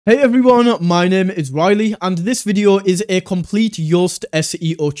Hey everyone, my name is Riley and this video is a complete Yoast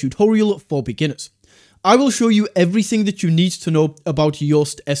SEO tutorial for beginners. I will show you everything that you need to know about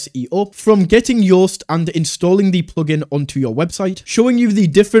Yoast SEO, from getting Yoast and installing the plugin onto your website, showing you the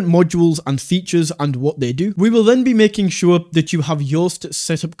different modules and features and what they do. We will then be making sure that you have Yoast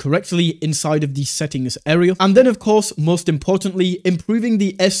set up correctly inside of the settings area. And then of course, most importantly, improving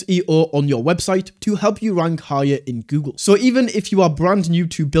the SEO on your website to help you rank higher in Google. So even if you are brand new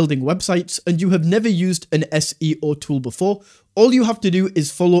to building websites and you have never used an SEO tool before, all you have to do is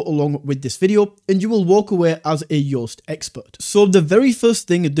follow along with this video and you will walk away as a Yoast expert. So the very first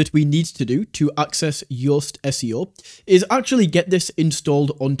thing that we need to do to access Yoast SEO is actually get this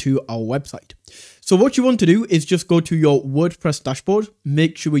installed onto our website. So what you want to do is just go to your WordPress dashboard,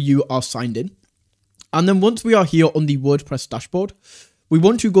 make sure you are signed in. And then once we are here on the WordPress dashboard, we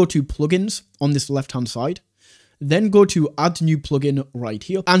want to go to plugins on this left-hand side. Then go to add new plugin right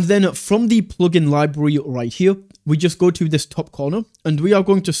here. And then from the plugin library right here, we just go to this top corner and we are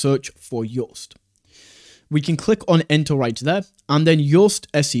going to search for Yoast. We can click on enter right there and then Yoast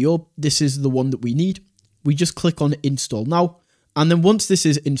SEO, this is the one that we need. We just click on install now. And then once this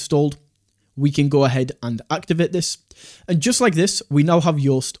is installed, we can go ahead and activate this. And just like this, we now have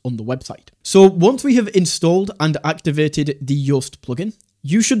Yoast on the website. So once we have installed and activated the Yoast plugin,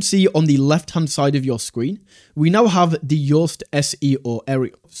 you should see on the left-hand side of your screen, we now have the Yoast SEO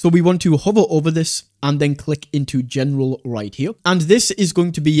area. So we want to hover over this and then click into general right here. And this is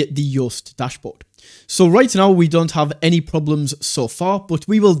going to be the Yoast dashboard. So right now we don't have any problems so far, but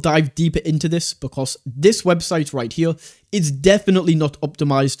we will dive deeper into this because this website right here is definitely not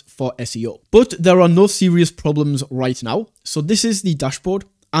optimized for SEO. But there are no serious problems right now. So this is the dashboard.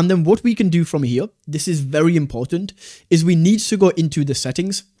 And then what we can do from here, this is very important, is we need to go into the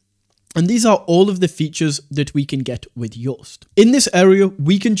settings. And these are all of the features that we can get with Yoast. In this area,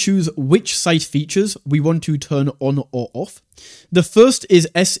 we can choose which site features we want to turn on or off. The first is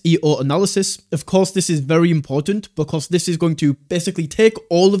SEO analysis. Of course, this is very important because this is going to basically take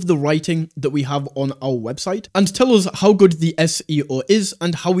all of the writing that we have on our website and tell us how good the SEO is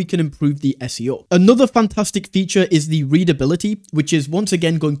and how we can improve the SEO. Another fantastic feature is the readability, which is once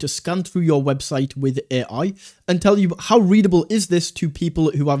again going to scan through your website with AI and tell you how readable is this to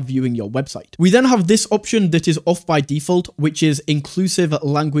people who are viewing your website. We then have this option that is off by default, which is inclusive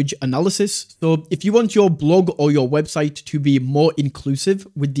language analysis. So if you want your blog or your website to be more inclusive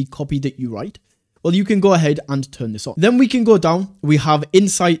with the copy that you write, well, you can go ahead and turn this on. Then we can go down. We have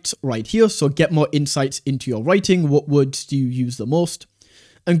insights right here. So get more insights into your writing. What words do you use the most?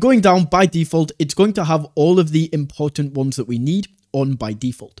 And going down by default, it's going to have all of the important ones that we need on by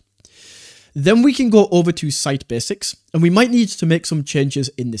default. Then we can go over to site basics and we might need to make some changes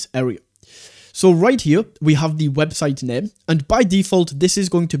in this area. So right here, we have the website name and by default, this is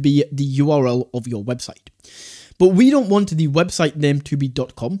going to be the URL of your website. But we don't want the website name to be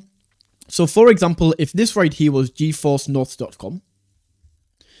 .com. So for example, if this right here was geforcenorth.com,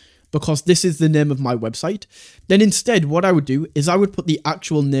 because this is the name of my website, then instead what I would do is I would put the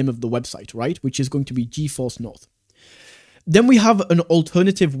actual name of the website, right? Which is going to be GeForce North. Then we have an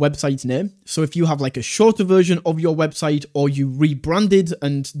alternative website name. So if you have like a shorter version of your website or you rebranded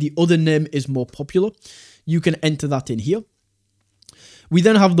and the other name is more popular, you can enter that in here. We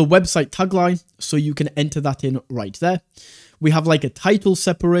then have the website tagline, so you can enter that in right there. We have like a title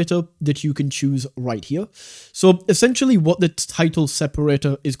separator that you can choose right here. So essentially what the title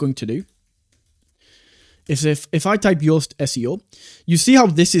separator is going to do is if I type Yoast SEO, you see how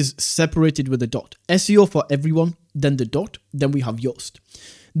this is separated with a dot. SEO for everyone, then the dot, then we have Yoast.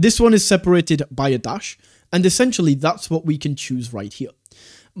 This one is separated by a dash, and essentially that's what we can choose right here.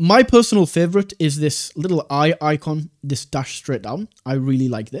 My personal favorite is this little eye icon, this dash straight down. I really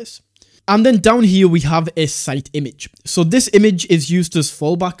like this. And then down here, we have a site image. So this image is used as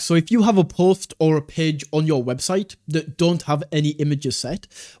fallback. So if you have a post or a page on your website that don't have any images set,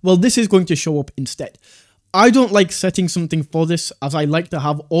 well, this is going to show up instead. I don't like setting something for this as I like to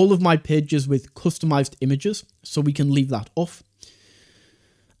have all of my pages with customized images. So we can leave that off.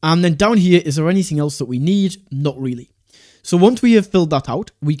 And then down here, is there anything else that we need? Not really. So once we have filled that out,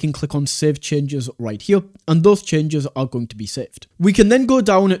 we can click on Save Changes right here, and those changes are going to be saved. We can then go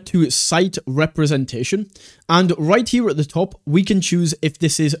down to Site Representation, and right here at the top, we can choose if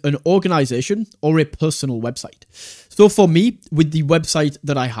this is an organization or a personal website. So for me, with the website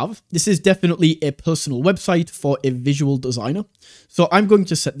that I have, this is definitely a personal website for a visual designer. So I'm going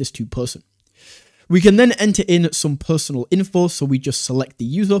to set this to person. We can then enter in some personal info, so we just select the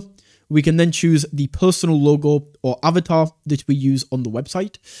user. We can then choose the personal logo or avatar that we use on the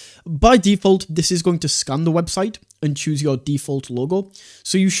website. By default, this is going to scan the website and choose your default logo,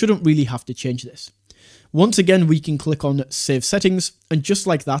 so you shouldn't really have to change this. Once again, we can click on Save Settings, and just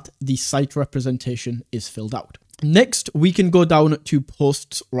like that, the site representation is filled out. Next, we can go down to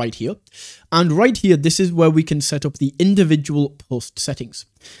posts right here. And right here, this is where we can set up the individual post settings.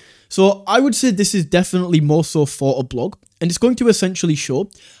 So I would say this is definitely more so for a blog, and it's going to essentially show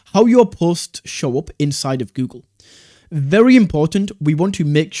how your posts show up inside of Google. Very important, we want to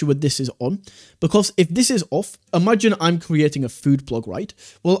make sure this is on, because if this is off, imagine I'm creating a food blog, right?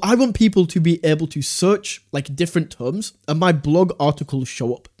 Well, I want people to be able to search like different terms and my blog articles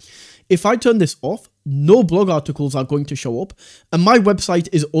show up. If I turn this off, no blog articles are going to show up, and my website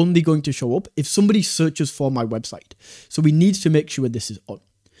is only going to show up if somebody searches for my website. So we need to make sure this is on.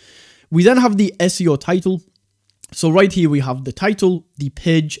 We then have the SEO title. So right here we have the title, the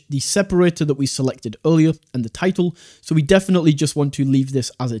page, the separator that we selected earlier, and the title. So we definitely just want to leave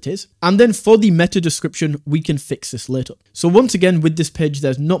this as it is. And then for the meta description, we can fix this later. So once again, with this page,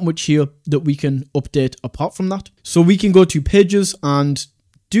 there's not much here that we can update apart from that. So we can go to pages and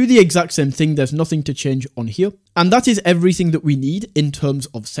do the exact same thing. There's nothing to change on here. And that is everything that we need in terms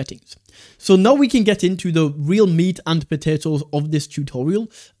of settings. So now we can get into the real meat and potatoes of this tutorial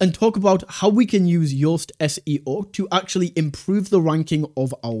and talk about how we can use Yoast SEO to actually improve the ranking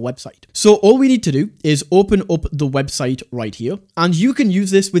of our website. So all we need to do is open up the website right here, and you can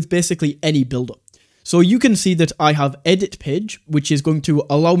use this with basically any builder. So you can see that I have edit page, which is going to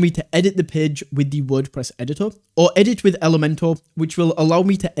allow me to edit the page with the WordPress editor, or edit with Elementor, which will allow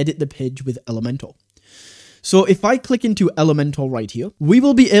me to edit the page with Elementor. So if I click into Elementor right here, we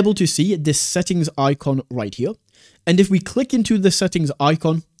will be able to see this settings icon right here. And if we click into the settings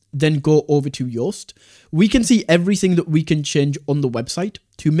icon, then go over to Yoast, we can see everything that we can change on the website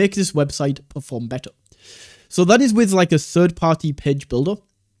to make this website perform better. So that is with like a third-party page builder.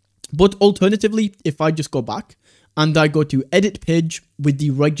 But alternatively, if I just go back and I go to edit page with the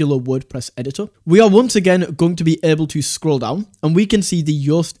regular WordPress editor, we are once again going to be able to scroll down and we can see the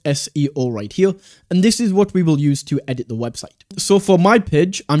Yoast SEO right here. And this is what we will use to edit the website. So for my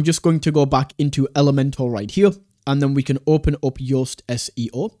page, I'm just going to go back into Elementor right here, and then we can open up Yoast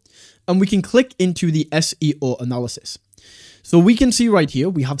SEO and we can click into the SEO analysis. So we can see right here,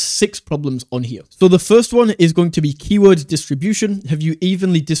 we have 6 problems on here. So the first one is going to be keyword distribution. Have you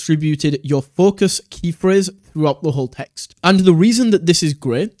evenly distributed your focus key phrase throughout the whole text? And the reason that this is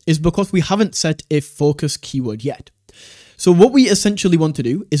great is because we haven't set a focus keyword yet. So what we essentially want to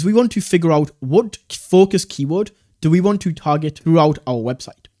do is we want to figure out what focus keyword do we want to target throughout our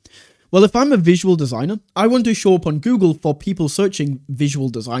website. Well, if I'm a visual designer, I want to show up on Google for people searching visual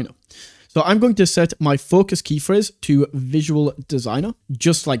designer. So I'm going to set my focus key phrase to visual designer,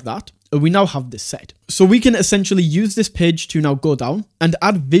 just like that. And we now have this set. So we can essentially use this page to now go down and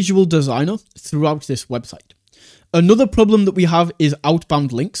add visual designer throughout this website. Another problem that we have is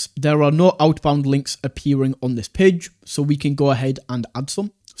outbound links. There are no outbound links appearing on this page, so we can go ahead and add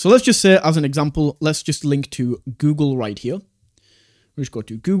some. So let's just say, as an example, let's just link to Google right here. We'll just go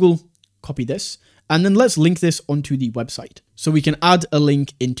to Google, copy this, and then let's link this onto the website. So we can add a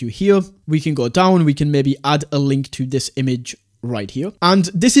link into here. We can go down. We can maybe add a link to this image right here. And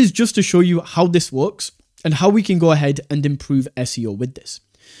this is just to show you how this works and how we can go ahead and improve SEO with this.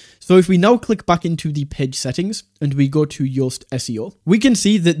 So if we now click back into the page settings and we go to Yoast SEO, we can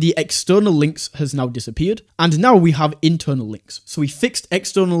see that the external links has now disappeared. And now we have internal links. So we fixed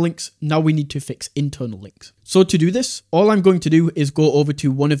external links. Now we need to fix internal links. So to do this, all I'm going to do is go over to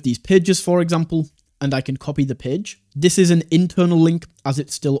one of these pages, for example, and I can copy the page. This is an internal link as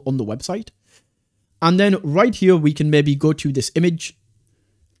it's still on the website. And then right here, we can maybe go to this image,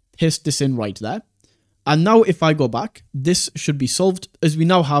 paste this in right there. And now if I go back, this should be solved as we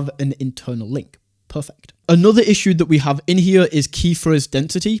now have an internal link. Perfect. Another issue that we have in here is key phrase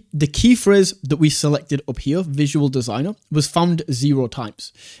density. The key phrase that we selected up here, visual designer, was found 0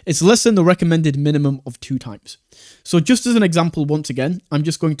 times. It's less than the recommended minimum of 2 times. So just as an example, once again, I'm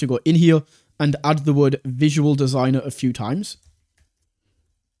just going to go in here and add the word visual designer a few times.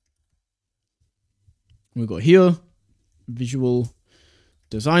 We'll go here, visual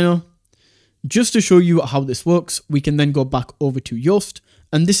designer. Just to show you how this works, we can then go back over to Yoast,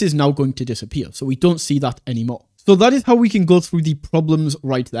 and this is now going to disappear. So we don't see that anymore. So that is how we can go through the problems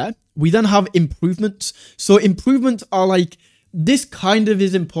right there. We then have improvements. So improvements are like, this kind of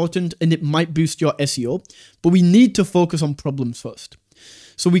is important and it might boost your SEO, but we need to focus on problems first.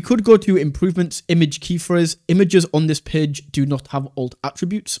 So we could go to improvements, image key phrase. Images on this page do not have alt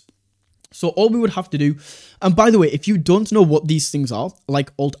attributes. So all we would have to do, and by the way, if you don't know what these things are,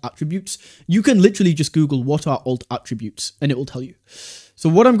 like alt attributes, you can literally just Google what are alt attributes and it will tell you. So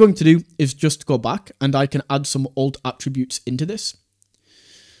what I'm going to do is just go back and I can add some alt attributes into this,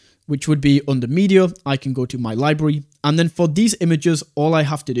 which would be under media. I can go to my library, and then for these images, all I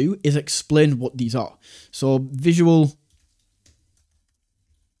have to do is explain what these are. So visual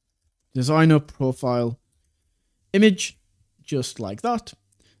designer profile image, just like that.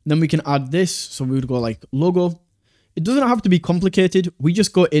 Then we can add this. So we would go like logo. It doesn't have to be complicated. We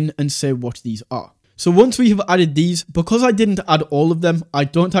just go in and say what these are. So once we have added these, because I didn't add all of them, I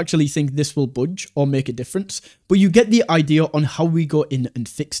don't actually think this will budge or make a difference, but you get the idea on how we go in and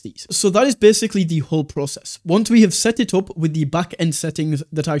fix these. So that is basically the whole process. Once we have set it up with the back-end settings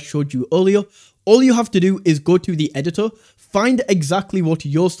that I showed you earlier, all you have to do is go to the editor, find exactly what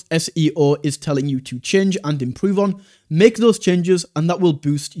Yoast SEO is telling you to change and improve on, make those changes, and that will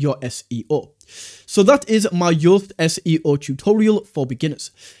boost your SEO. So that is my Yoast SEO tutorial for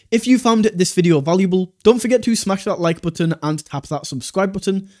beginners. If you found this video valuable, don't forget to smash that like button and tap that subscribe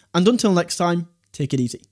button. And until next time, take it easy.